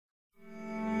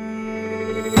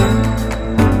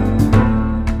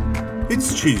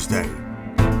It's Tuesday,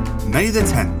 May the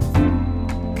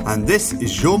 10th, and this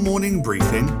is your morning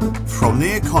briefing from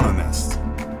The Economist.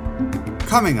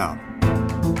 Coming up,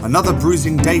 another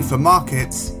bruising day for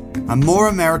markets and more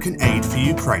American aid for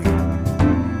Ukraine.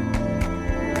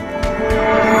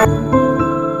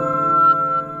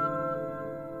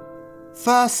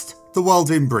 First, the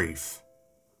world in brief.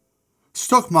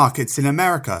 Stock markets in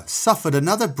America suffered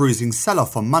another bruising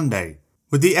sell-off on Monday,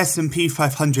 with the S&P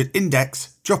 500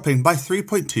 index dropping by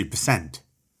 3.2%.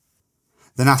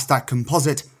 The Nasdaq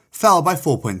Composite fell by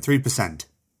 4.3%.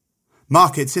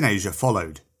 Markets in Asia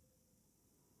followed.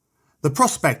 The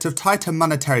prospect of tighter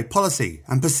monetary policy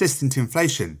and persistent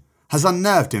inflation has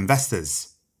unnerved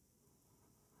investors.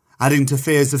 Adding to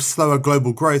fears of slower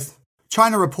global growth,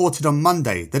 China reported on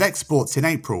Monday that exports in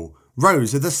April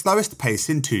rose at the slowest pace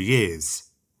in 2 years.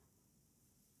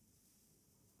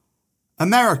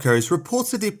 America is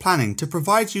reportedly planning to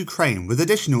provide Ukraine with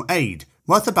additional aid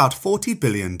worth about $40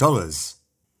 billion.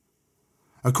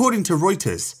 According to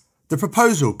Reuters, the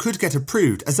proposal could get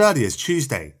approved as early as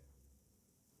Tuesday.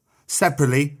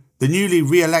 Separately, the newly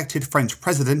re-elected French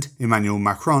President, Emmanuel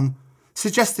Macron,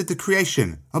 suggested the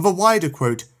creation of a wider,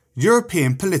 quote,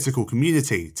 European political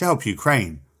community to help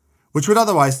Ukraine, which would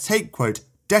otherwise take, quote,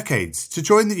 decades to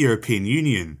join the European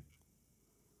Union.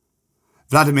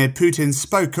 Vladimir Putin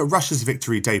spoke at Russia's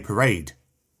Victory Day parade.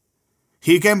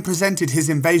 He again presented his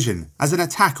invasion as an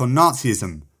attack on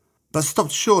Nazism, but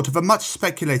stopped short of a much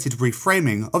speculated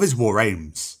reframing of his war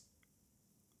aims.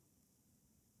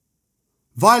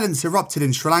 Violence erupted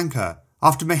in Sri Lanka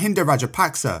after Mahinda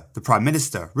Rajapaksa, the Prime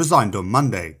Minister, resigned on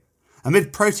Monday,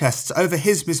 amid protests over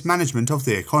his mismanagement of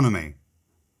the economy.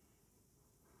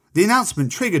 The announcement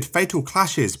triggered fatal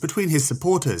clashes between his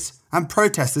supporters and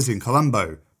protesters in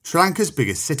Colombo, Sri Lanka's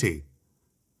biggest city.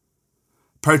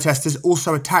 Protesters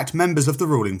also attacked members of the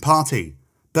ruling party,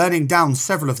 burning down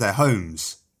several of their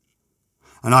homes.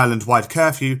 An island-wide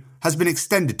curfew has been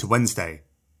extended to Wednesday.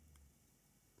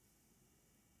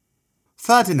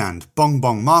 Ferdinand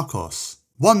Bongbong Marcos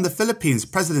won the Philippines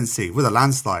presidency with a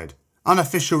landslide,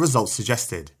 unofficial results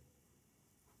suggested.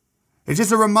 It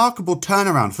is a remarkable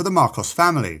turnaround for the Marcos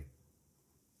family.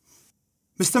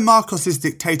 Mr. Marcos's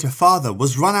dictator father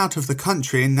was run out of the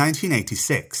country in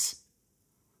 1986.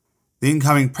 The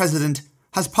incoming president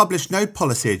has published no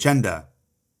policy agenda.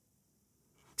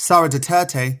 Sara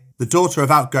Duterte, the daughter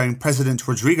of outgoing President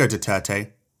Rodrigo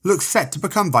Duterte, looks set to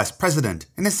become vice president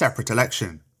in a separate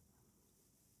election.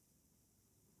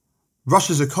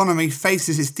 Russia's economy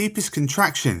faces its deepest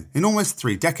contraction in almost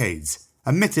 3 decades,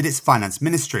 admitted its finance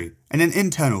ministry in an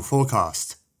internal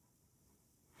forecast.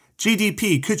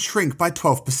 GDP could shrink by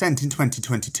 12% in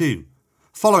 2022,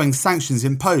 following sanctions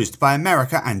imposed by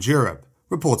America and Europe,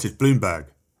 reported Bloomberg.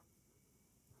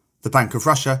 The Bank of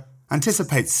Russia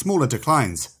anticipates smaller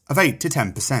declines of 8 to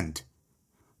 10%,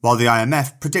 while the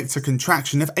IMF predicts a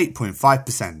contraction of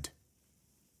 8.5%.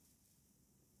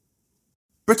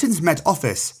 Britain's Met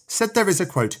Office said there is a,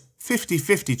 quote,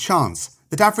 50-50 chance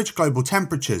that average global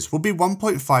temperatures will be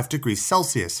 1.5 degrees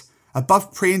Celsius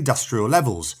above pre-industrial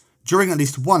levels during at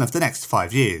least one of the next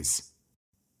 5 years.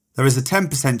 There is a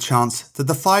 10% chance that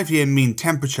the 5-year mean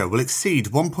temperature will exceed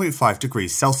 1.5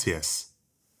 degrees Celsius.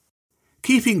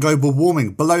 Keeping global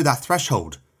warming below that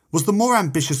threshold was the more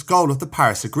ambitious goal of the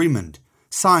Paris Agreement,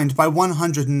 signed by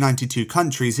 192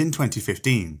 countries in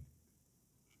 2015.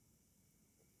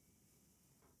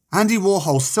 Andy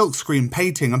Warhol's silkscreen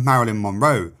painting of Marilyn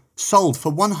Monroe sold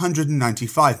for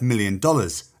 $195 million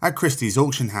at Christie's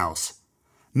auction house,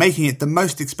 making it the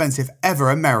most expensive ever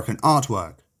American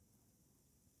artwork.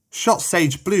 Shot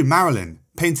Sage Blue Marilyn,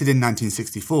 painted in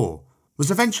 1964, was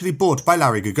eventually bought by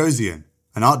Larry Gagosian,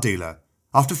 an art dealer,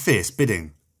 after fierce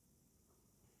bidding.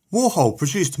 Warhol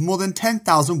produced more than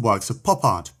 10,000 works of pop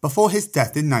art before his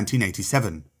death in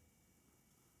 1987.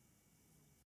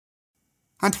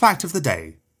 And fact of the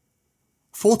day: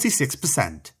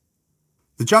 46%.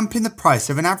 The jump in the price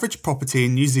of an average property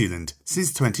in New Zealand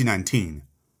since 2019,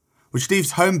 which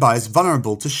leaves home buyers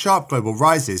vulnerable to sharp global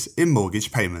rises in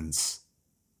mortgage payments.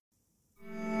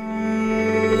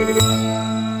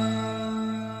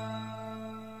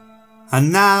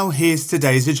 And now here's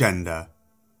today's agenda.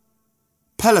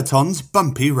 Peloton's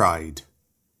bumpy ride.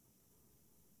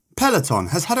 Peloton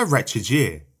has had a wretched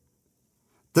year.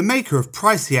 The maker of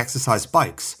pricey exercise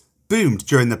bikes boomed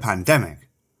during the pandemic,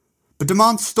 but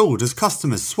demand stalled as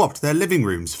customers swapped their living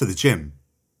rooms for the gym.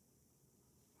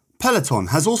 Peloton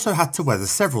has also had to weather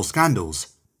several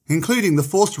scandals, including the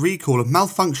forced recall of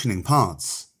malfunctioning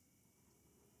parts.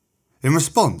 In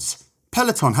response,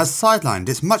 Peloton has sidelined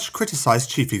its much criticised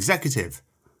chief executive,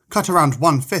 cut around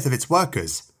 1/5 of its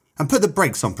workers, and put the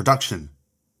brakes on production.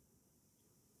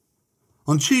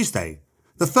 On Tuesday,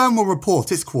 the firm will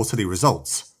report its quarterly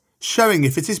results, showing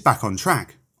if it is back on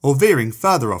track or veering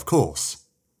further off course.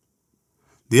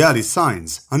 The early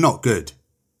signs are not good.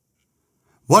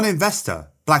 One investor,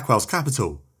 Blackwell's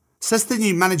Capital, says the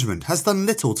new management has done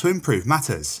little to improve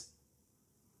matters.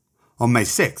 On May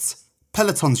 6th,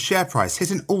 Peloton's share price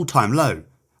hit an all-time low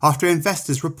after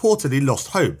investors reportedly lost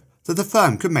hope that the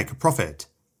firm could make a profit.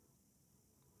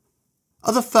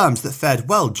 Other firms that fared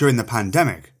well during the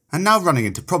pandemic are now running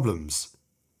into problems.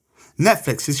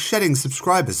 Netflix is shedding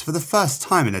subscribers for the first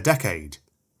time in a decade.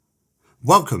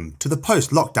 Welcome to the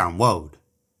post-lockdown world.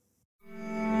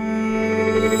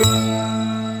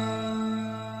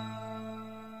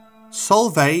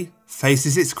 Solvay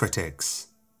faces its critics.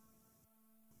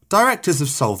 Directors of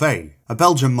Solvay, a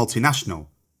Belgian multinational,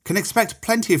 can expect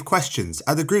plenty of questions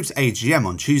at the group's AGM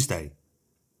on Tuesday.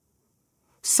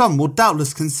 Some will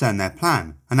doubtless concern their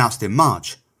plan, announced in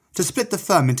March, to split the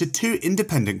firm into two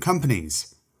independent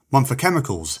companies, one for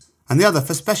chemicals and the other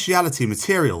for specialty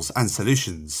materials and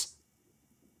solutions.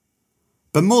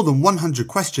 But more than 100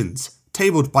 questions,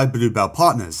 tabled by Bluebell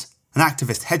Partners, an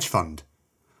activist hedge fund,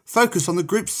 focus on the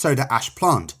group's soda ash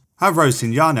plant at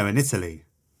Rosignano in Italy.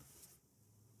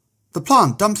 The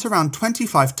plant dumps around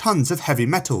 25 tons of heavy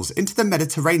metals into the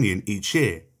Mediterranean each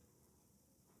year.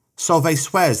 Solvay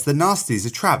swears the nasties are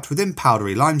trapped within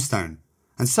powdery limestone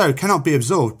and so cannot be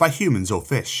absorbed by humans or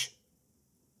fish.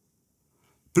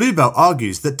 Bluebell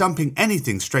argues that dumping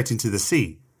anything straight into the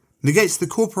sea negates the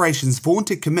corporation's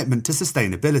vaunted commitment to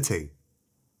sustainability.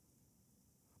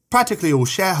 Practically all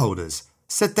shareholders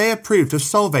said they approved of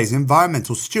Solvay's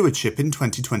environmental stewardship in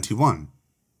 2021.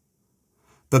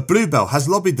 But Bluebell has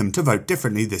lobbied them to vote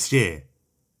differently this year.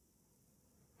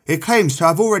 It claims to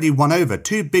have already won over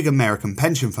two big American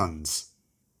pension funds.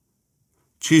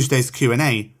 Tuesday's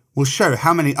Q&A will show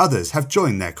how many others have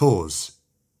joined their cause.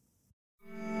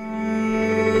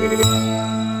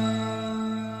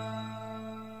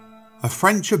 A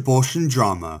French abortion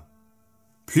drama.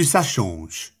 Plus ça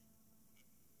change.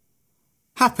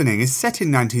 Happening is set in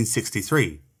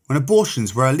 1963, when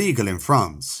abortions were illegal in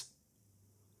France.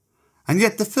 And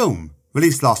yet the film,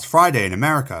 released last Friday in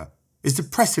America, is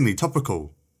depressingly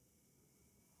topical.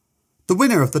 The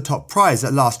winner of the top prize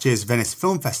at last year's Venice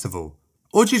Film Festival,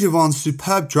 Audrey Taurin's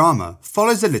superb drama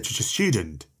follows a literature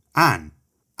student, Anna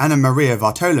Maria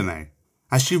Bartolome,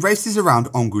 as she races around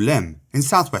Angoulême in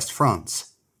southwest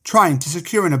France, trying to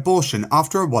secure an abortion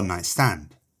after a one-night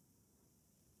stand.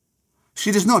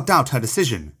 She does not doubt her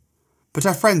decision, but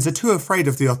her friends are too afraid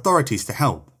of the authorities to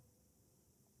help.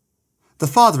 The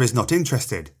father is not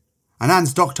interested, and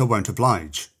Anne's doctor won't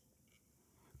oblige.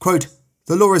 Quote,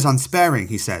 "The law is unsparing,"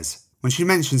 he says, when she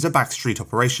mentions a backstreet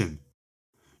operation.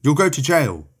 "You'll go to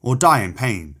jail or die in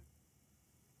pain."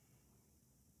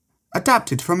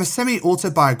 Adapted from a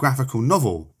semi-autobiographical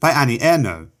novel by Annie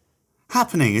Ernaux,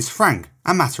 Happening is frank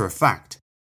and matter-of-fact.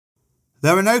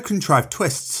 There are no contrived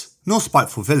twists nor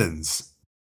spiteful villains.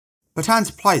 But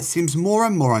Anne's plight seems more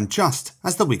and more unjust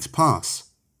as the weeks pass.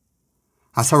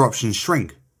 As her options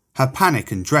shrink, her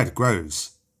panic and dread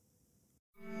grows.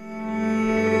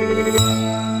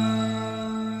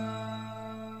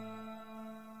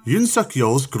 Yoon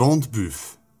Suk-yeol's Grande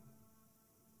Bouffe.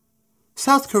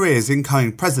 South Korea's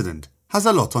incoming president has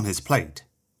a lot on his plate.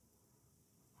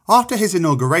 After his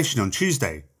inauguration on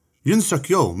Tuesday, Yoon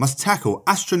Suk-yeol must tackle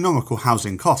astronomical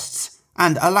housing costs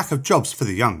and a lack of jobs for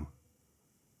the young.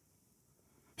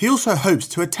 He also hopes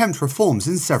to attempt reforms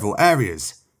in several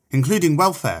areas, including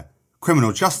welfare,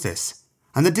 criminal justice,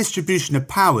 and the distribution of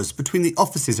powers between the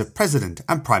offices of President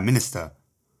and Prime Minister.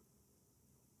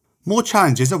 More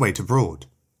challenges await abroad.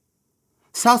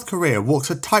 South Korea walks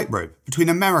a tightrope between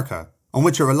America, on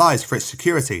which it relies for its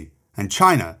security, and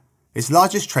China, its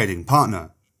largest trading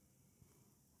partner.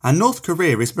 And North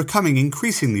Korea is becoming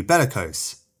increasingly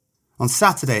bellicose. On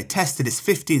Saturday it tested its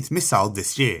 15th missile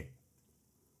this year.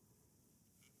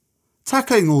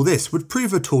 Tackling all this would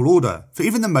prove a tall order for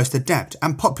even the most adept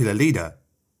and popular leader.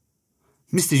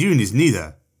 Mr. Yoon is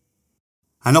neither.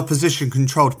 An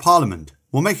opposition-controlled parliament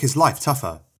will make his life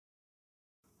tougher.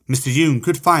 Mr. Yoon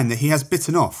could find that he has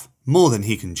bitten off more than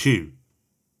he can chew.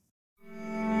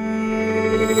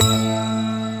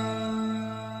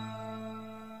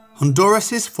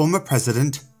 Honduras's former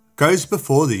president goes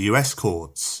before the US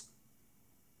courts.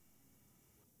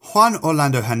 Juan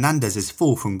Orlando Hernandez's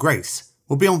fall from grace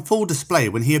will be on full display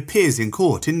when he appears in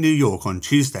court in New York on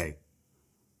Tuesday.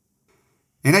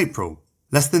 In April,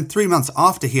 less than 3 months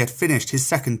after he had finished his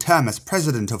second term as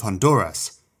president of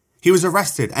Honduras, he was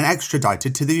arrested and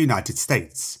extradited to the United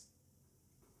States.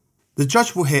 the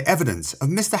judge will hear evidence of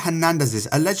Mr. Hernandez's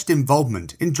alleged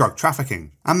involvement in drug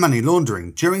trafficking and money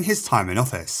laundering during his time in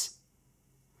office.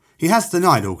 He has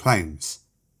denied all claims.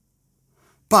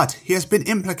 But he has been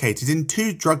implicated in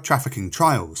 2 drug trafficking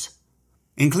trials,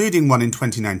 including one in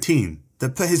 2019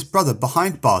 that put his brother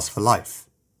behind bars for life.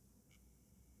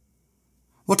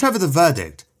 Whatever the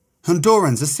verdict,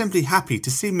 Hondurans are simply happy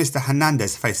to see Mr.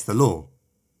 Hernandez face the law.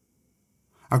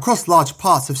 Across large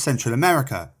parts of Central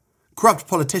America, corrupt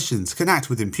politicians can act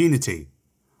with impunity,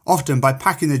 often by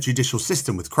packing the judicial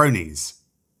system with cronies.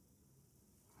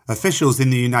 Officials in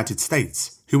the United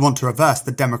States, who want to reverse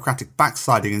the democratic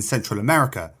backsliding in Central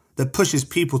America that pushes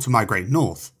people to migrate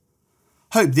north,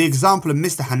 hope the example of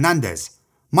Mr. Hernandez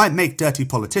might make dirty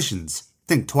politicians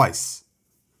think twice.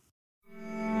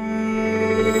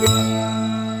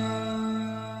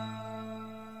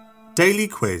 Daily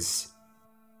Quiz.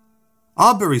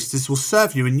 Our baristas will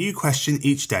serve you a new question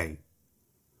each day.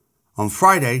 On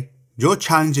Friday, your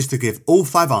challenge is to give all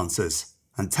 5 answers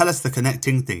and tell us the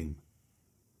connecting theme.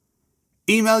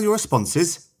 Email your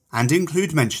responses and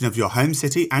include mention of your home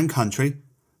city and country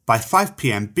by 5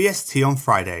 p.m. BST on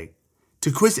Friday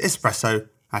to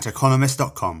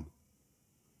quizespresso@economist.com.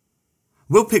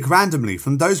 We'll pick randomly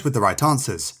from those with the right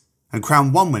answers and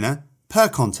crown one winner per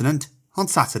continent on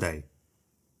Saturday.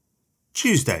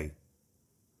 Tuesday.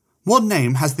 What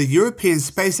name has the European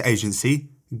Space Agency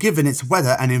given its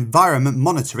weather and environment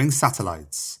monitoring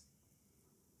satellites?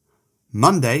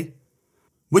 Monday.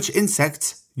 Which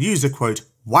insects use a quote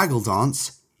waggle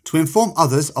dance to inform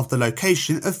others of the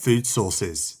location of food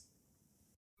sources?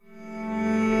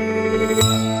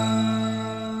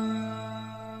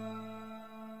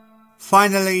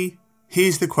 Finally,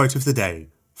 here's the quote of the day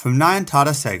from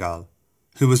Nayantara Sehgal,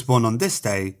 who was born on this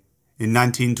day in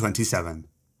 1927.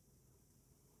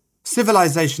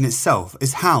 Civilization itself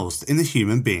is housed in the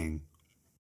human being.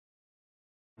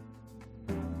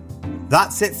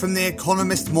 That's it from the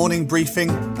Economist morning briefing,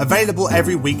 available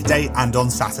every weekday and on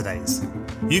Saturdays.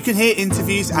 You can hear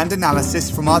interviews and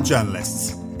analysis from our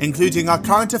journalists, including our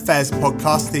current affairs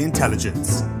podcast, The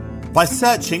Intelligence, by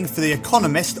searching for The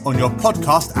Economist on your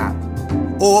podcast app,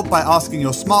 or by asking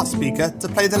your smart speaker to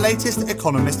play the latest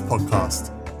Economist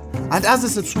podcast. And as a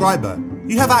subscriber,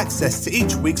 you have access to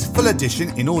each week's full edition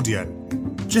in audio.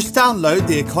 Just download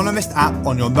the Economist app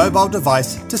on your mobile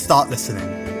device to start listening.